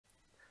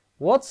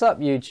What's up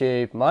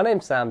YouTube, my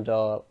name's Sam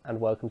Doyle and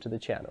welcome to the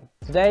channel.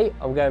 Today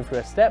I'm going through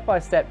a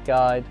step-by-step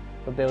guide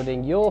for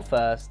building your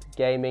first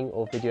gaming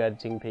or video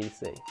editing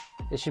PC.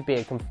 This should be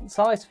a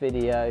concise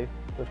video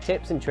with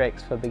tips and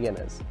tricks for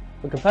beginners.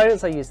 The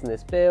components I used in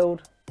this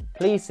build,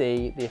 please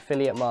see the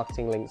affiliate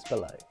marketing links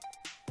below.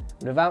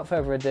 And without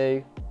further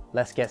ado,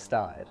 let's get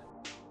started.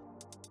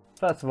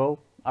 First of all,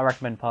 I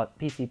recommend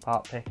PC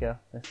Part Picker.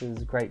 This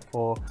is great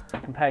for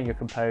comparing your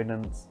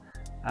components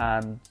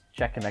and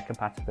checking their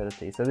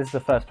compatibility. So this is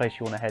the first place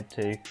you want to head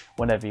to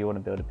whenever you want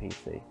to build a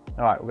PC.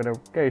 Alright, we're going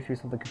to go through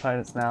some of the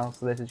components now.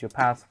 So this is your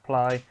power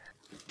supply,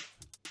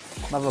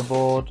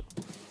 motherboard,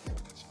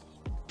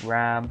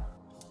 RAM,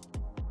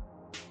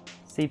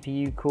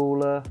 CPU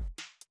cooler,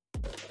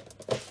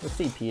 the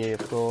CPU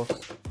of course,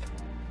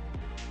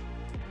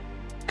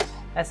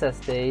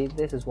 SSD,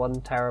 this is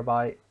 1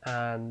 TB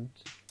and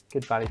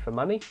good value for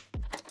money,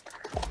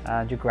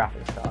 and your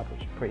graphics card,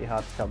 which is pretty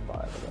hard to come by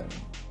at the moment.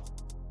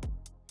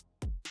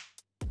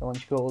 So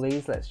once you've got all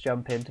these, let's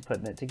jump into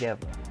putting it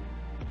together.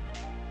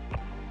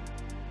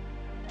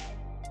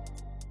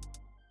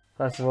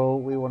 First of all,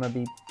 we want to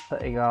be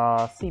putting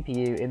our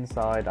CPU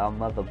inside our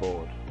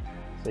motherboard.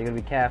 So you're going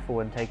to be careful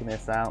when taking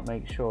this out.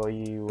 Make sure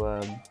you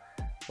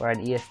wear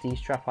an ESD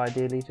strap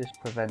ideally, just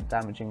to prevent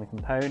damaging the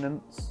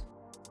components.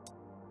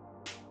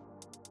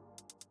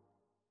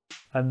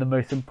 And the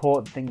most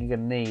important thing you're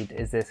going to need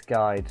is this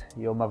guide,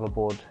 your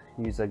motherboard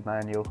user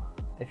manual.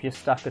 If you're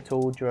stuck at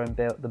all during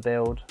the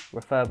build,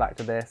 refer back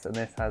to this, and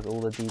this has all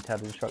the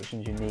detailed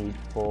instructions you need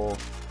for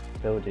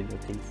building your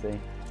PC.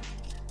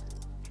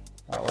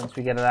 Right, once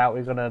we get it out,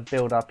 we're going to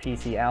build our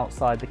PC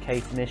outside the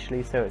case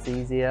initially so it's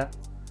easier.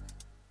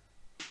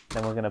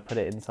 Then we're going to put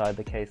it inside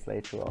the case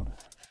later on.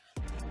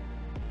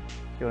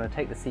 You want to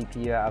take the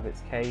CPU out of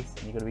its case,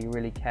 and you've got to be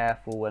really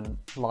careful when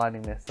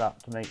lining this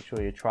up to make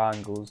sure your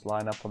triangles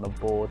line up on the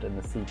board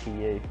and the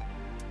CPU.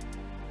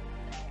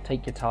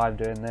 Take your time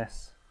doing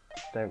this.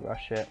 Don't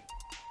rush it.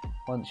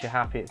 Once you're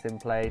happy it's in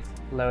place,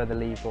 lower the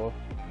lever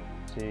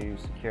to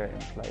secure it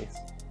in place.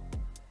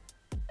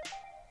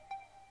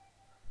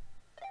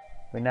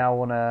 We now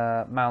want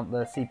to mount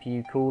the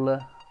CPU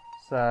cooler,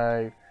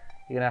 so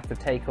you're going to have to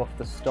take off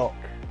the stock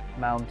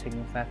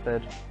mounting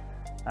method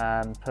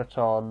and put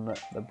on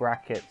the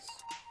brackets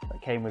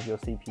that came with your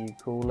CPU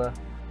cooler.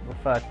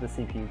 Refer to the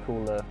CPU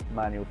cooler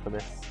manual for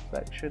this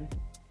section.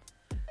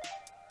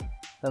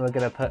 Then we're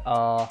going to put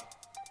our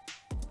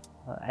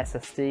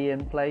SSD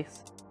in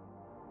place.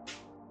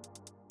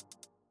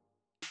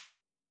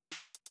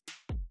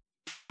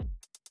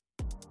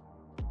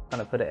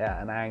 Kind of put it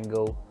at an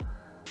angle,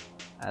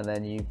 and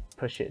then you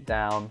push it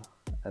down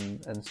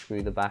and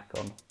screw the back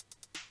on.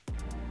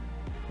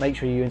 Make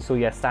sure you install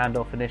your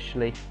standoff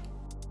initially.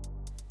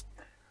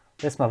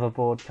 This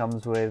motherboard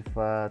comes with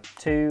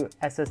 2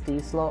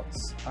 SSD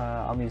slots.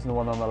 I'm using the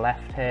one on the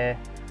left here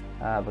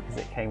because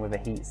it came with a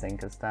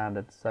heatsink as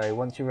standard. So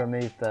once you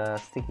remove the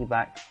sticky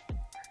back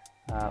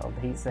of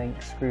the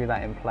heatsink, screw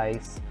that in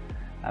place,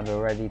 and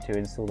we're ready to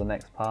install the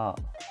next part.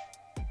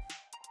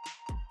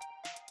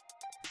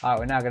 Alright,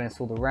 we're now going to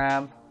install the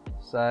RAM.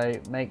 So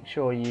make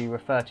sure you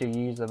refer to your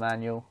user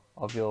manual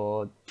of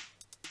your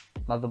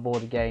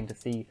motherboard again to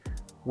see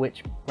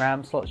which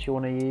RAM slots you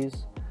want to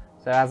use.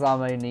 So as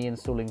I'm only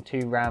installing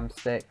 2 RAM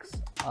sticks,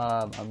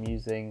 I'm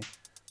using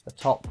the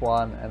top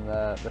one and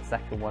the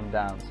second one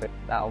down. So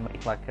that'll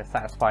make like a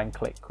satisfying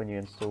click when you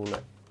install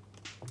it.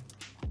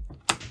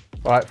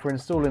 Right, for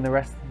installing the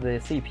rest of the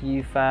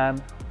CPU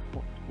fan,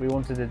 we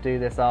wanted to do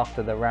this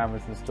after the RAM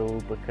was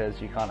installed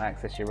because you can't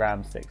access your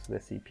RAM sticks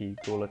with the CPU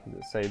cooler because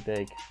it's so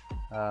big.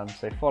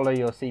 So follow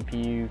your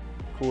CPU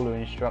cooler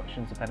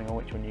instructions depending on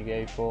which one you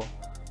go for.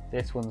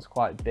 This one's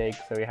quite big,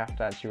 so we have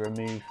to actually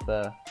remove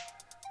the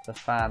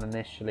fan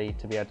initially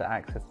to be able to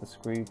access the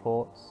screw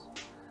ports.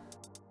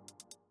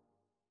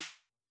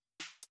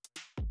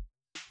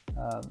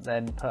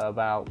 Then put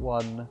about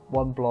one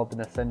blob in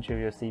the center of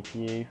your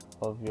CPU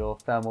of your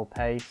thermal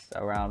paste,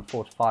 around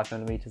 4 to 5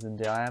 millimeters in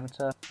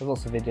diameter. There's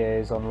lots of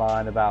videos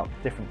online about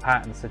different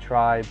patterns to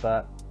try,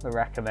 but the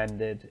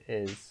recommended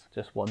is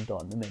just 1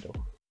 dot in the middle.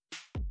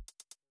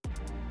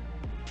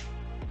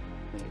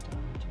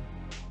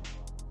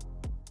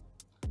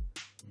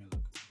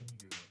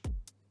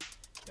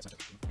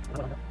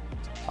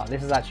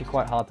 This is actually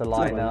quite hard to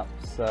line up,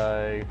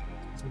 so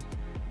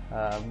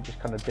just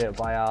kind of do it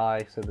by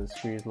eye so the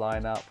screws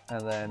line up,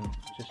 and then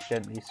just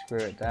gently screw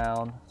it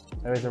down.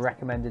 There is a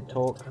recommended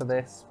torque for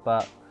this,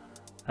 but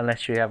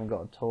unless you haven't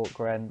got a torque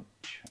wrench,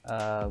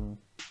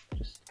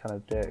 just kind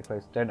of do it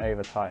close. Don't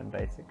over tighten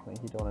basically,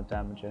 you don't want to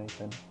damage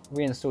anything.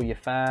 Reinstall your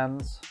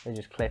fans, they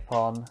just clip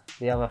on.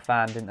 The other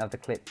fan didn't have the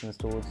clips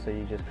installed, so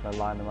you just kind of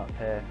line them up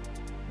here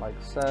like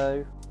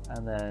so,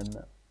 and then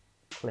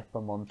clip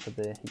them onto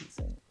the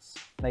heatsinks.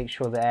 Make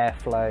sure the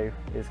airflow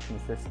is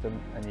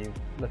consistent, and you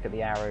look at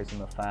the arrows on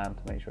the fan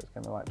to make sure it's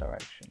going the right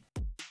direction.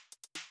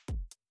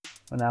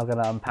 We're now going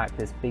to unpack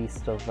this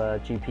beast of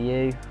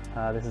GPU.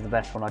 This is the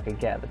best one I could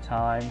get at the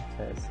time,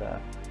 so it's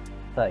a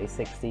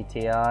 3060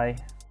 Ti.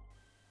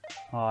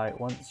 Alright,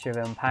 once you've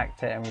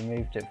unpacked it and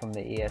removed it from the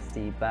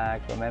ESD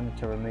bag, remember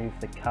to remove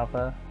the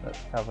cover that's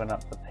covering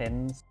up the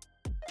pins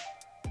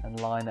and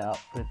line it up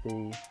with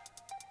the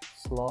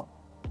slot.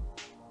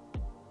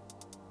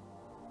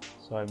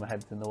 Sorry, my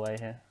head's in the way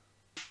here.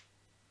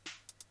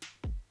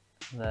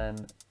 Then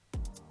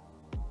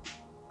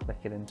click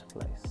it into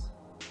place.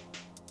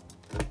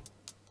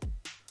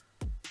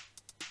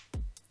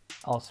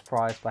 I was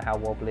surprised by how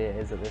wobbly it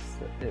is at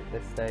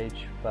this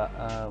stage, but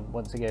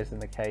once it goes in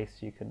the case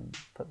you can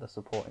put the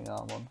supporting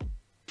arm on.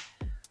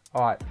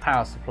 Alright,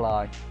 power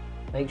supply.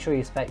 Make sure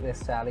you spec this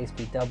to at least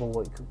be double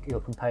what your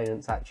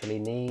components actually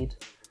need,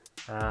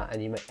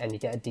 and you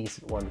get a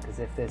decent one, because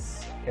if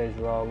this goes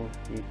wrong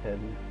you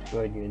can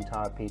ruin your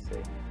entire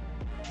PC.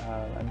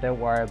 And don't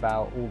worry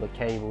about all the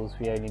cables,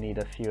 we only need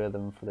a few of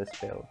them for this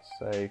build.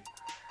 So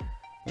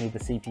you need the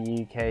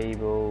CPU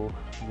cable,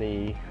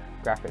 the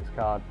graphics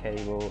card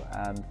cable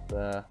and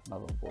the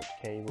motherboard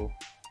cable.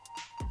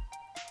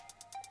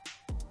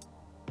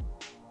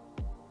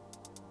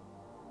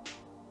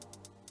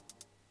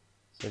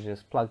 So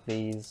just plug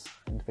these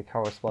into the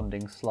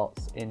corresponding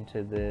slots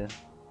into the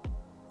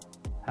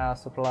power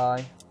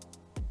supply.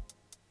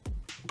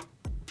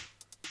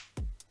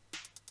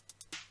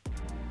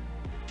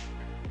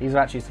 These are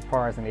actually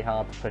surprisingly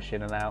hard to push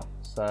in and out,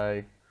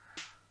 so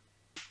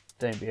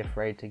don't be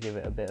afraid to give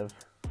it a bit of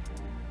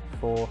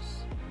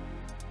force.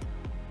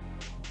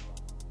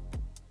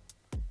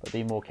 But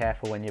be more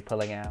careful when you're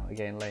pulling out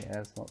again later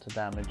as not to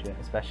damage it,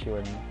 especially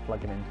when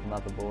plugging into the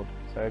motherboard.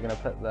 So we're going to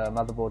put the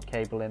motherboard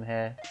cable in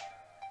here.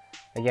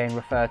 Again,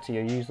 refer to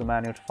your user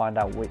manual to find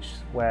out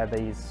where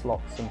these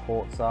slots and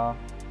ports are.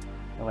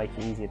 It'll make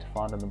it easier to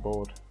find on the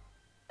board.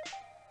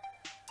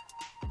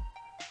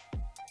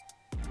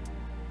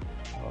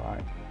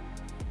 Alright.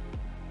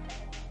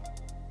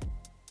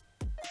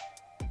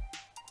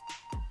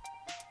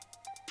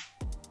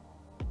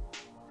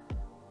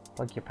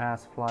 Plug your power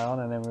supply on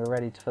and then we're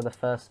ready for the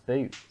first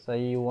boot. So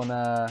you want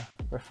to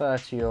refer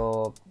to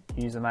your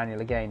user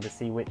manual again to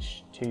see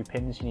which two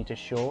pins you need to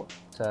short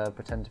to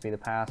pretend to be the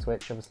power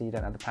switch. Obviously you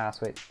don't have the power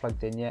switch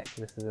plugged in yet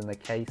because this is in the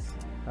case,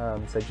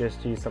 so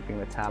just use something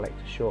metallic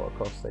to short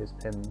across those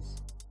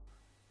pins.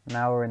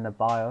 Now we're in the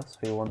BIOS,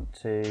 we want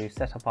to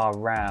set up our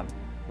RAM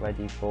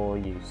ready for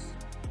use.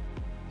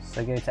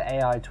 So go to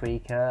AI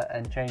Tweaker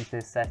and change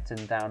this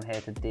setting down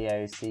here to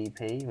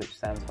DOCP, which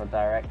stands for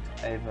Direct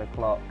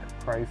Overclock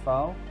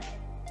Profile.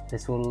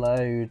 This will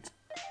load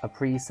a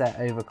preset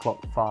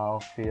overclock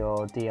file for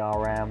your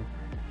DRM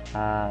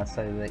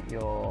so that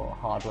your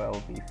hardware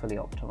will be fully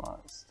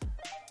optimized.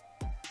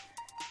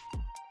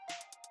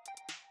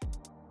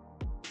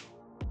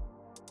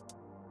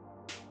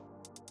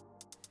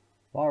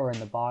 While we're in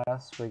the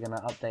BIOS, we're going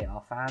to update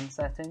our fan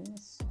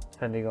settings.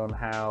 Depending on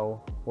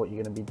what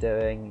you're going to be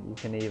doing, you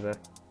can either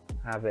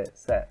have it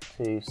set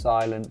to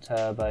silent,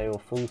 turbo or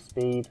full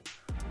speed.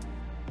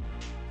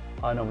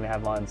 I normally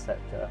have mine set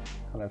to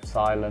kind of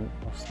silent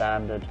or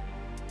standard.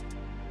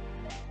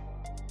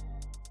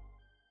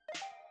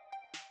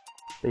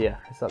 But yeah,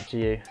 it's up to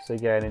you. So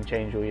go in and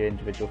change all your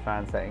individual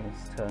fan settings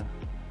to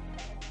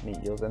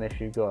meet yours. And if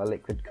you've got a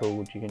liquid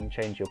cooled, you can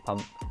change your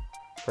pump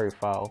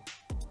profile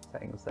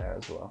settings there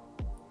as well.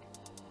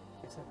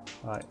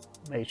 Right,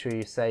 make sure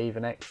you save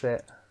and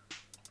exit.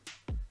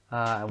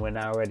 And we're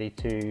now ready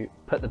to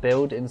put the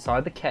build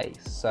inside the case.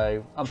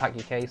 So unpack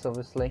your case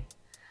obviously.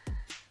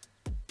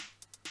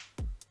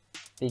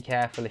 Be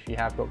careful if you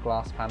have got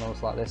glass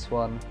panels like this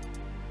one,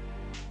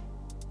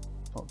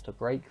 not to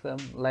break them.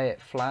 Lay it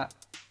flat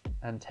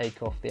and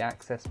take off the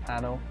access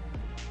panel.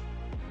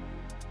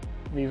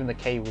 Moving the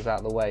cables out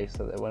of the way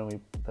so that when we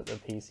put the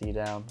PC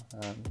down,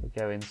 we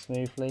go in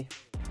smoothly.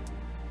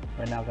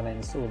 We're now going to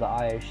install the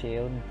IO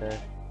shield into the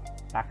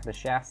back of the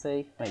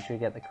chassis. Make sure you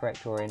get the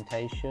correct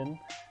orientation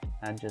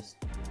and just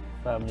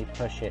firmly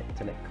push it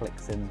until it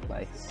clicks in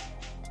place.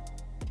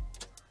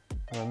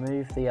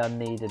 Remove the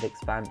unneeded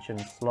expansion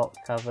slot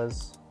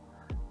covers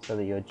so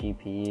that your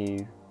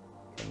GPU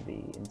can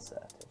be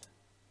inserted.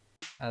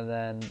 And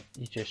then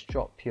you just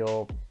drop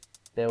your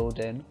build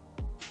in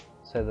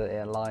so that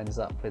it lines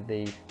up with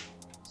the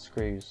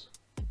screws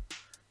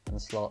and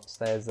slots.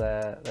 There's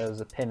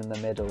a pin in the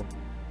middle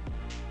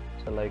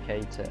to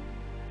locate it,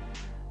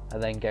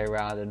 and then go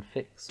around and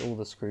fix all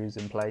the screws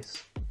in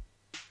place.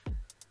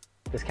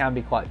 This can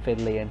be quite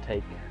fiddly and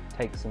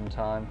take some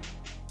time,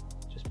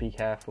 just be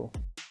careful.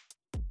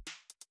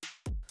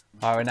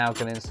 Alright, we're now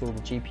going to install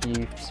the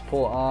GPU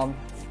support arm.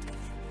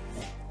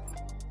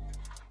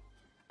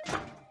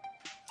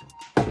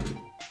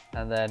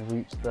 And then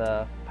route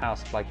the power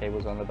supply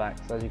cables on the back.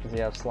 So as you can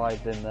see, I've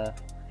slided in the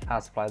power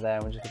supply there,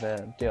 and we're just going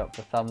to do up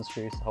the thumb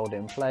screws to hold it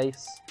in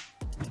place.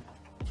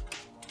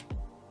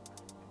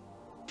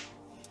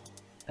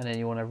 And then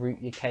you want to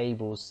route your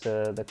cables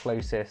to the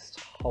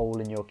closest hole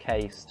in your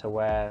case to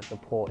where the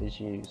port is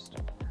used.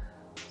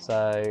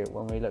 So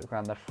when we look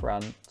around the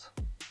front,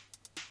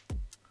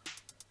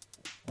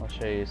 I'll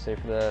show you. So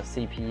for the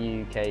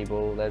CPU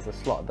cable, there's a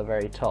slot at the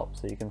very top,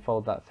 so you can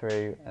fold that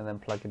through and then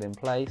plug it in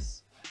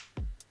place.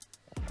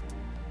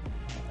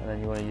 And then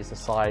you want to use the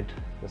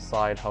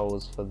side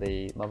holes for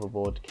the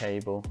motherboard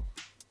cable.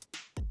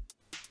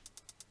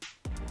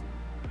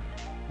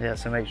 Yeah,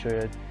 so make sure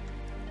your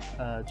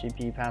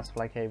GPU power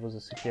supply cables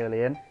are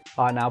securely in.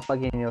 Alright, now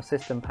plug in your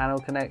system panel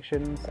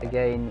connections.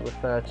 Again,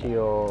 refer to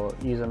your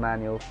user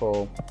manual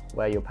for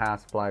where your power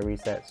supply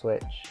reset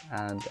switch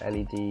and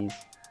LEDs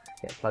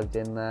get plugged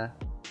in there.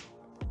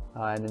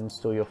 And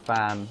install your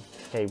fan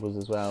cables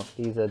as well.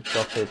 These are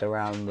dotted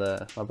around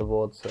the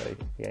motherboard, so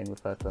again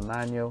refer to the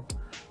manual.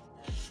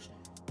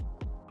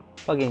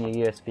 Plug in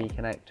your USB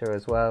connector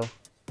as well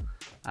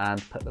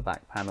and put the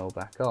back panel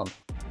back on.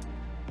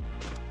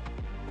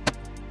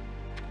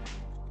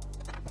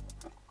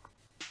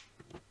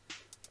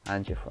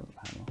 And your front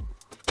panel.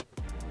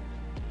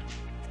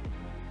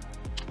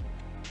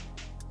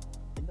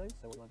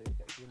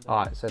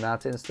 Alright, so now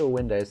to install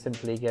Windows,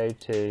 simply go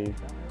to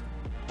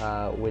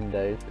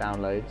Windows,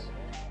 Downloads,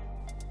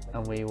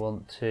 and we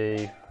want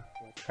to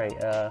create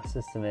a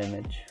system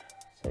image.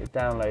 So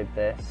download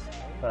this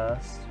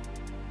first.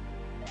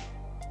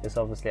 This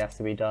obviously has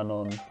to be done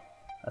on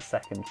a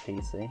second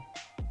PC.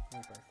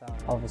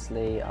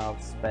 Obviously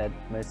I've sped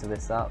most of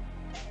this up.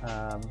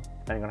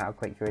 Depending on how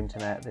quick your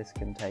internet, this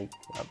can take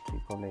up to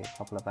probably a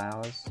couple of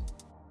hours.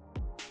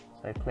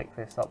 So click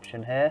this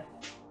option here.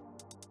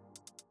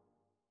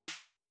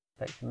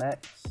 Click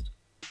next.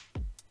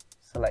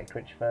 Select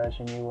which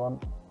version you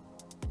want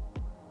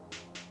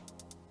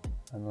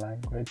and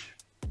language.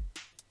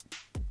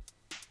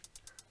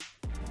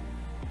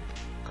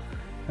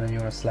 And then you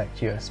want to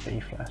select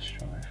USB flash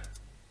drive.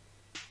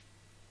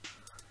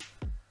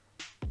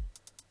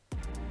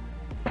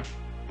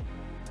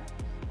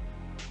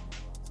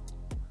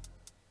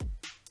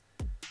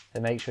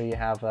 So make sure you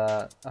have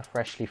a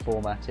freshly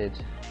formatted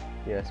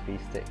USB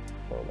stick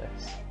for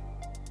this.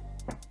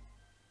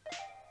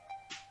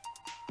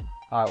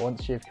 Alright,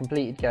 once you've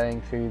completed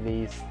going through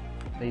these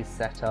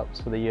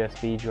setups for the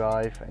USB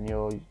drive and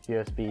your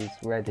USB is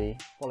ready,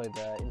 follow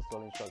the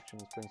install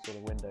instructions for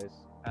installing Windows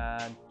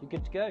and you're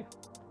good to go.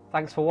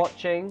 Thanks for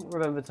watching.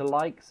 Remember to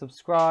like,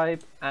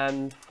 subscribe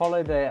and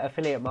follow the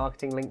affiliate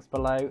marketing links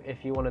below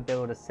if you want to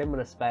build a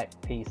similar spec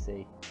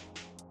PC.